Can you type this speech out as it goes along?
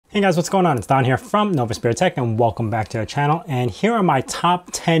Hey guys, what's going on? It's Don here from Novaspirit Tech and welcome back to the channel. And here are my top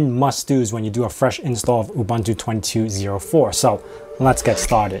 10 must-dos when you do a fresh install of Ubuntu 22.04. So let's get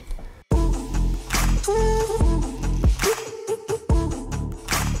started.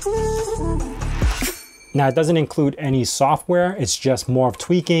 Now it doesn't include any software, it's just more of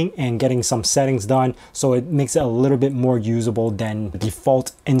tweaking and getting some settings done, so it makes it a little bit more usable than the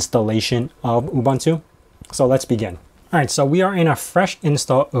default installation of Ubuntu. So let's begin. All right, so we are in a fresh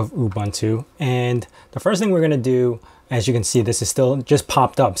install of Ubuntu, and the first thing we're gonna do, as you can see, this is still just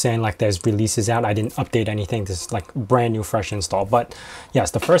popped up saying like there's releases out. I didn't update anything. This is like brand new fresh install. But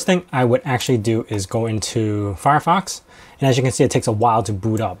yes, the first thing I would actually do is go into Firefox. And as you can see, it takes a while to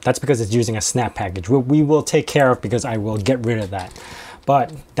boot up. That's because it's using a snap package. We will take care of because I will get rid of that.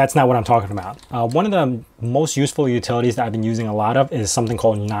 But that's not what I'm talking about. One of the most useful utilities that I've been using a lot of is something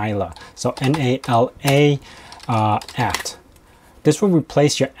called Nyla. So N-A-L-A apt. This will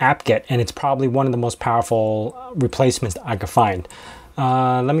replace your apt-get, and it's probably one of the most powerful replacements that I could find.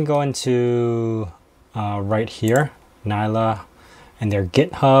 Let me go into right here, Nyla and their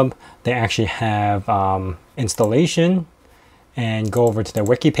GitHub. They actually have installation, and go over to their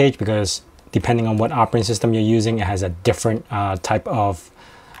wiki page because depending on what operating system you're using, it has a different type of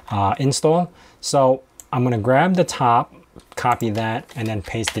install. So I'm going to grab the top, copy that, and then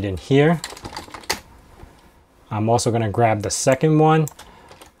paste it in here. I'm also going to grab the second one.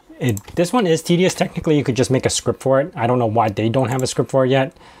 This one is tedious. Technically, you could just make a script for it. I don't know why they don't have a script for it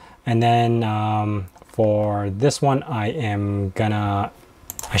yet. And then for this one, I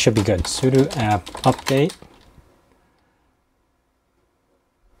should be good. Sudo apt update.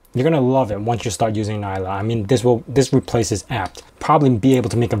 You're going to love it once you start using Nyla. I mean, this replaces apt. Probably be able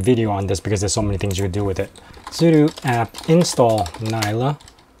to make a video on this because there's so many things you could do with it. Sudo apt install Nyla.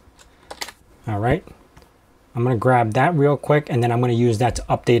 All right. I'm going to grab that real quick, and then I'm going to use that to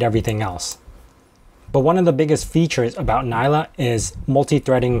update everything else. But one of the biggest features about Nyla is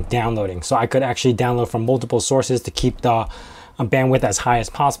multi-threading downloading. So I could actually download from multiple sources to keep the bandwidth as high as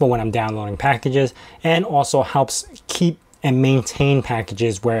possible when I'm downloading packages, and also helps keep and maintain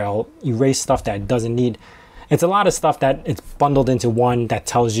packages where I'll erase stuff that it doesn't need. It's a lot of stuff that it's bundled into one that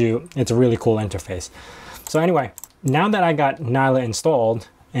tells you. It's a really cool interface. So anyway, now that I got Nyla installed,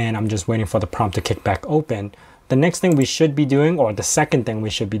 and I'm just waiting for the prompt to kick back open, the next thing we should be doing, or the second thing we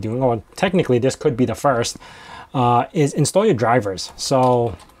should be doing, or technically this could be the first, is install your drivers.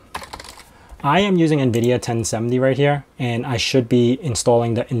 So I am using Nvidia 1070 right here, and I should be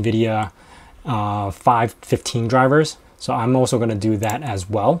installing the Nvidia 515 drivers. So I'm also going to do that as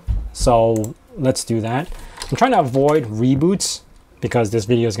well. So let's do that. I'm trying to avoid reboots because this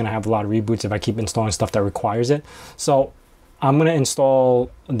video is going to have a lot of reboots if I keep installing stuff that requires it. So I'm going to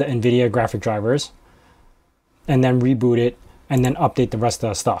install the Nvidia graphic drivers and then reboot it and then update the rest of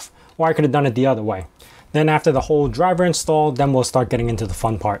the stuff. Or I could have done it the other way. Then after the whole driver install, then we'll start getting into the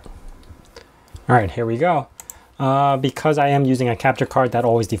fun part. All right, here we go. Because I am using a capture card that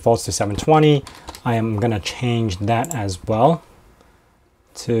always defaults to 720, I am going to change that as well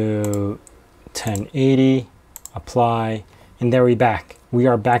to 1080, apply, and there we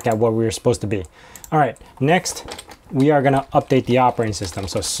are back at what we were supposed to be. All right, next, we are going to update the operating system.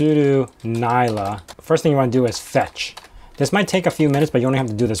 So sudo Nyla. First thing you want to do is fetch. This might take a few minutes, but you only have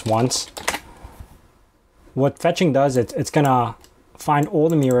to do this once. What fetching does, it's going to find all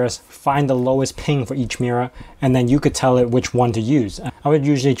the mirrors, find the lowest ping for each mirror, and then you could tell it which one to use. I would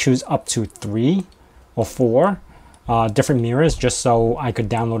usually choose up to 3 or 4 different mirrors just so I could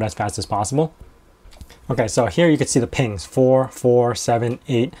download as fast as possible. Okay, so here you can see the pings, 4, 4, 7,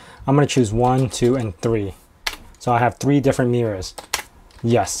 8. I'm going to choose 1, 2, and 3. So I have 3 different mirrors.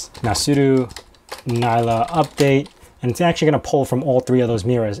 Yes. Now sudo Nyla update, and it's actually going to pull from all 3 of those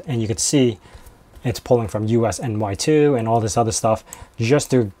mirrors, and you can see it's pulling from US NY2 and all this other stuff just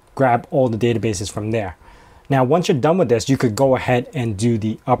to grab all the databases from there. Now once you're done with this, you could go ahead and do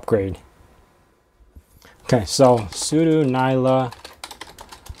the upgrade. Okay, so sudo Nyla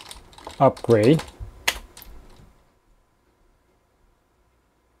upgrade.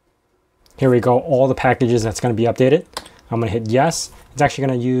 Here we go, all the packages that's going to be updated. I'm going to hit yes. It's actually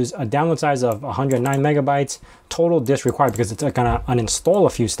going to use a download size of 109 megabytes. Total disk required because it's going to uninstall a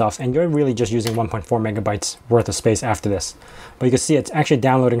few stuff, and you're really just using 1.4 megabytes worth of space after this. But you can see it's actually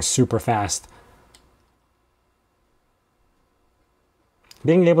downloading super fast.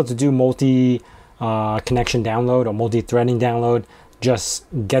 Being able to do multi-connection download or multi-threading download just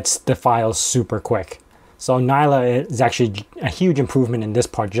gets the files super quick. So Nyla is actually a huge improvement in this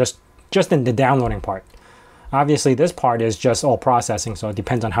part, just in the downloading part. Obviously, this part is just all processing, so it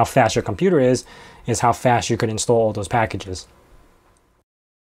depends on how fast your computer is how fast you could install all those packages.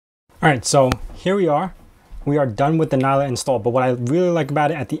 All right, so here we are. We are done with the Nyla install, but what I really like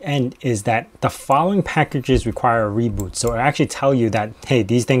about it at the end is that the following packages require a reboot. So it actually tell you that, hey,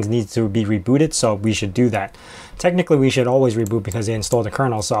 these things need to be rebooted, so we should do that. Technically, we should always reboot because they installed the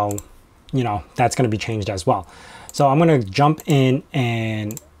kernel, so, you know, that's gonna be changed as well. So I'm gonna jump in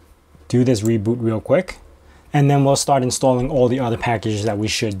and do this reboot real quick, and then we'll start installing all the other packages that we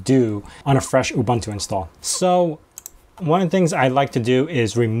should do on a fresh Ubuntu install. So one of the things I like to do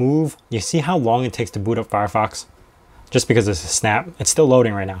is remove, you see how long it takes to boot up Firefox? Just because it's a snap, it's still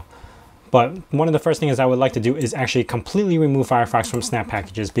loading right now. But one of the first things I would like to do is actually completely remove Firefox from snap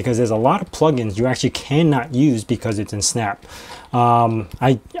packages, because there's a lot of plugins you actually cannot use because it's in snap.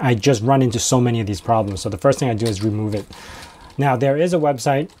 I just run into so many of these problems. So the first thing I do is remove it. Now there is a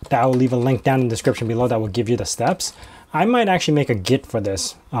website that I will leave a link down in the description below that will give you the steps. I might actually make a Git for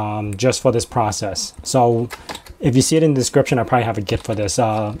this, just for this process. So if you see it in the description, I probably have a Git for this,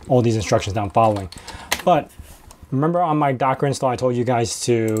 all these instructions that I'm following. But remember on my Docker install, I told you guys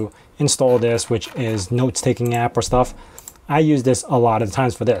to install this, which is notes-taking app or stuff. I use this a lot of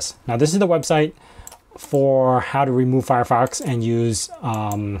times for this. Now this is the website for how to remove Firefox and use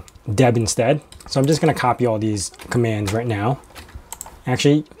deb instead. So I'm just gonna copy all these commands right now.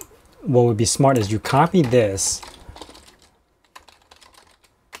 Actually, what would be smart is you copy this,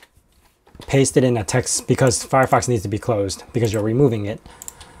 paste it in a text, because Firefox needs to be closed because you're removing it.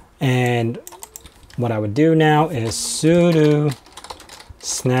 And what I would do now is sudo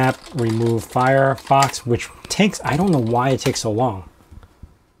snap remove Firefox, which takes, I don't know why it takes so long.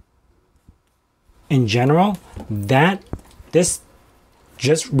 In general,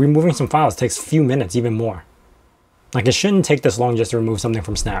 just removing some files takes a few minutes, even more. Like it shouldn't take this long just to remove something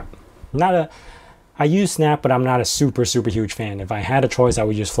from Snap. I use Snap, but I'm not a super huge fan. If I had a choice, I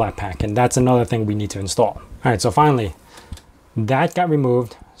would use Flatpak, and that's another thing we need to install. All right, so finally, that got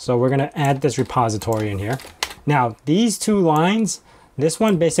removed. So we're gonna add this repository in here. Now, these two lines, this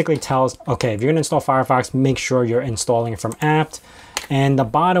one basically tells, okay, if you're gonna install Firefox, make sure you're installing it from apt. And the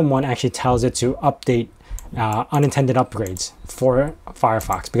bottom one actually tells it to update unintended upgrades for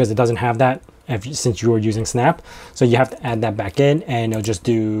Firefox, because it doesn't have that since you were using Snap. So you have to add that back in, and it'll just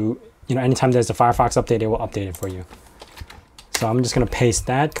do, you know, anytime there's a Firefox update, it will update it for you. So I'm just gonna paste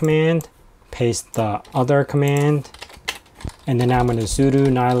that command, paste the other command, and then now I'm gonna sudo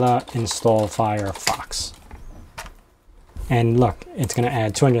Nyla install Firefox. And look, it's gonna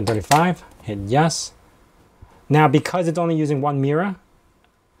add 235, hit yes. Now, because it's only using one mirror,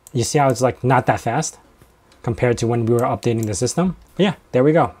 you see how it's like not that fast compared to when we were updating the system. But yeah, there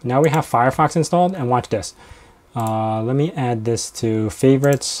we go. Now we have Firefox installed, and watch this. Let me add this to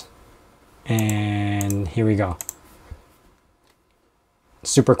favorites, and here we go.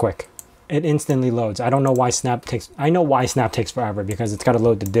 Super quick. It instantly loads. I don't know why Snap takes, I know why Snap takes forever, because it's got to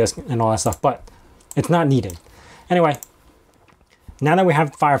load the disk and all that stuff, but it's not needed. Anyway, now that we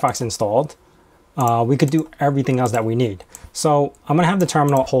have Firefox installed, we could do everything else that we need. So I'm gonna have the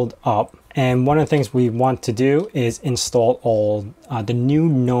terminal hold up, and one of the things we want to do is install all the new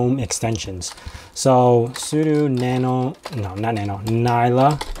Gnome extensions. So sudo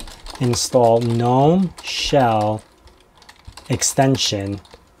Nyla install Gnome shell extension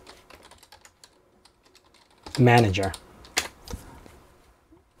manager.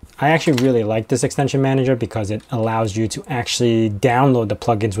 I actually really like this extension manager because it allows you to actually download the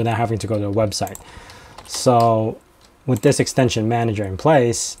plugins without having to go to a website. So with this extension manager in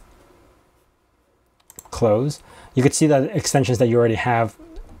place, close, you could see the extensions that you already have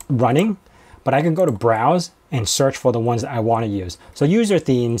running, but I could go to browse and search for the ones that I want to use. So user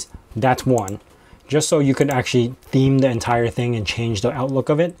themes, that's one, just so you could actually theme the entire thing and change the outlook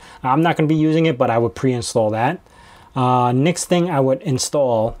of it. I'm not going to be using it, but I would pre-install that. Next thing I would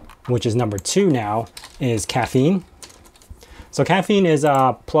install, which is number 2 now, is Caffeine. So Caffeine is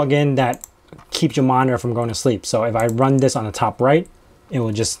a plugin that keeps your monitor from going to sleep. So if I run this on the top right, it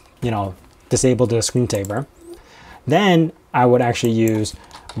will just, you know, disable the screensaver. Then I would actually use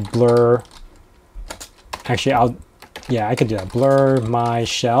blur. Actually, I could do that. Blur my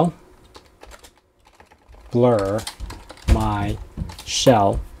shell. Blur my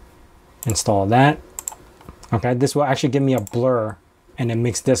shell. Install that. Okay, this will actually give me a blur, and it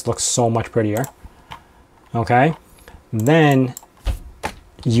makes this look so much prettier. Okay, then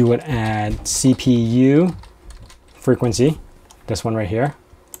you would add CPU frequency, this one right here,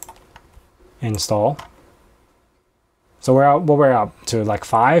 install. So we're up to like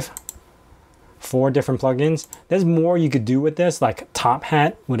 4 different plugins. There's more you could do with this, like Top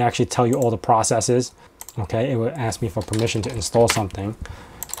Hat would actually tell you all the processes. Okay, it would ask me for permission to install something.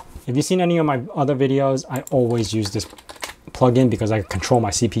 If you've seen any of my other videos, I always use this plugin because I control my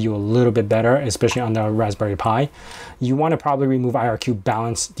CPU a little bit better, especially on the Raspberry Pi. You want to probably remove Irq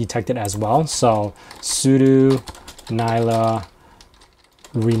Balance detected as well. So sudo Nyla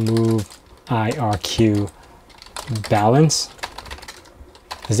remove Irq Balance.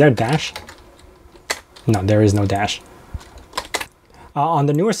 Is there a dash? No, there is no dash. On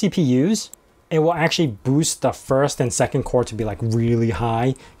the newer CPUs, it will actually boost the first and second core to be like really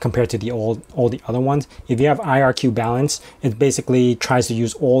high compared to the all the other ones. If you have Irq Balance, it basically tries to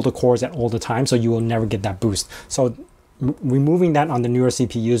use all the cores at all the time, so you will never get that boost. So removing that on the newer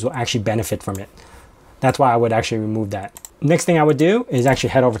CPUs will actually benefit from it. That's why I would actually remove that. Next thing I would do is actually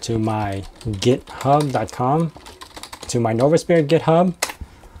head over to my github.com, to my Novaspirit GitHub.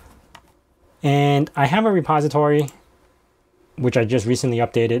 And I have a repository which I just recently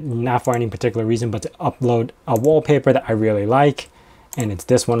updated, not for any particular reason, but to upload a wallpaper that I really like. And it's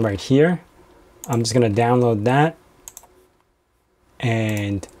this one right here. I'm just gonna download that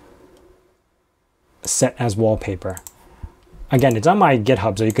and set as wallpaper. Again, it's on my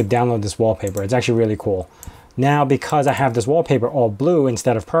GitHub, so you could download this wallpaper. It's actually really cool. Now, because I have this wallpaper all blue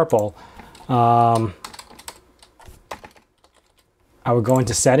instead of purple, I would go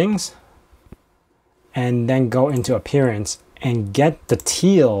into settings and then go into appearance and get the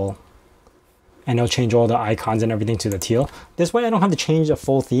teal, and it'll change all the icons and everything to the teal. This way I don't have to change the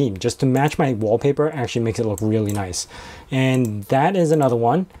full theme. Just to match my wallpaper actually makes it look really nice. And that is another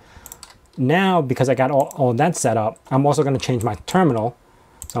one. Now, because I got all that set up, I'm also going to change my terminal.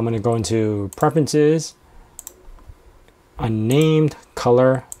 So I'm going to go into preferences, unnamed,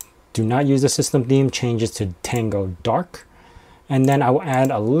 color, do not use the system theme, changes to Tango Dark. And then I will add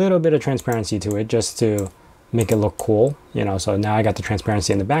a little bit of transparency to it just to make it look cool, you know. So now I got the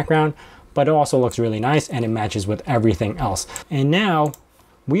transparency in the background, but it also looks really nice and it matches with everything else. And now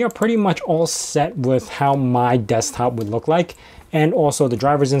we are pretty much all set with how my desktop would look like, and also the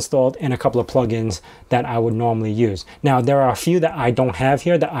drivers installed and a couple of plugins that I would normally use. Now there are a few that I don't have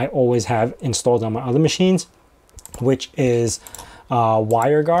here that I always have installed on my other machines, which is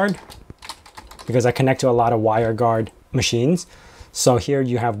WireGuard, because I connect to a lot of WireGuard machines. So here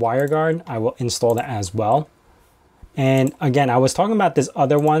you have WireGuard. I will install that as well. And again, I was talking about this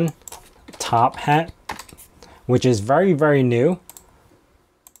other one, Top Hat, which is very, very new,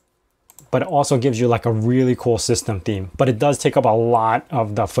 but it also gives you like a really cool system theme, but it does take up a lot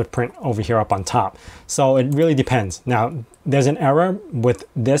of the footprint over here up on top. So it really depends. Now, there's an error with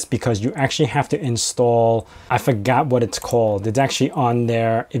this because you actually have to install, I forgot what it's called. It's actually on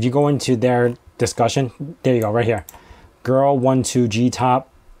there. If you go into their discussion, there you go, right here. Girl12 GTop,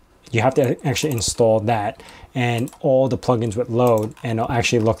 you have to actually install that, and all the plugins would load and it'll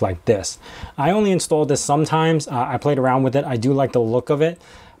actually look like this. I only installed this sometimes. I played around with it. I do like the look of it,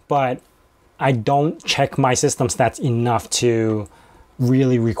 but I don't check my system stats enough to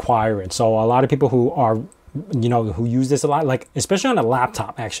really require it. So a lot of people who are, you know, who use this a lot, like especially on a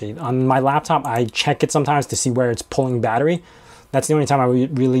laptop, actually on my laptop, I check it sometimes to see where it's pulling battery. That's the only time I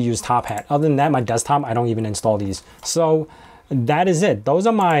really use Top Hat. Other than that, my desktop, I don't even install these. So that is it. Those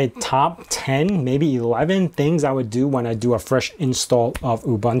are my top 10, maybe 11 things I would do when I do a fresh install of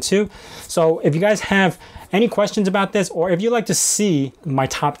Ubuntu. So if you guys have any questions about this, or if you'd like to see my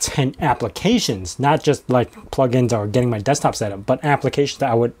top 10 applications, not just like plugins or getting my desktop set up, but applications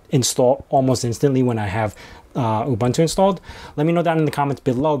that I would install almost instantly when I have Ubuntu installed, let me know down in the comments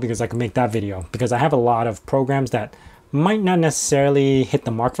below, because I can make that video, because I have a lot of programs that might not necessarily hit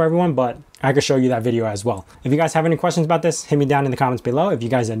the mark for everyone, but I could show you that video as well. If you guys have any questions about this, hit me down in the comments below. If you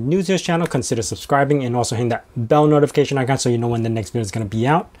guys are new to this channel, consider subscribing and also hitting that bell notification icon so you know when the next video is going to be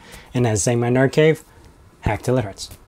out. And as saying my nerd cave, hack till it hurts.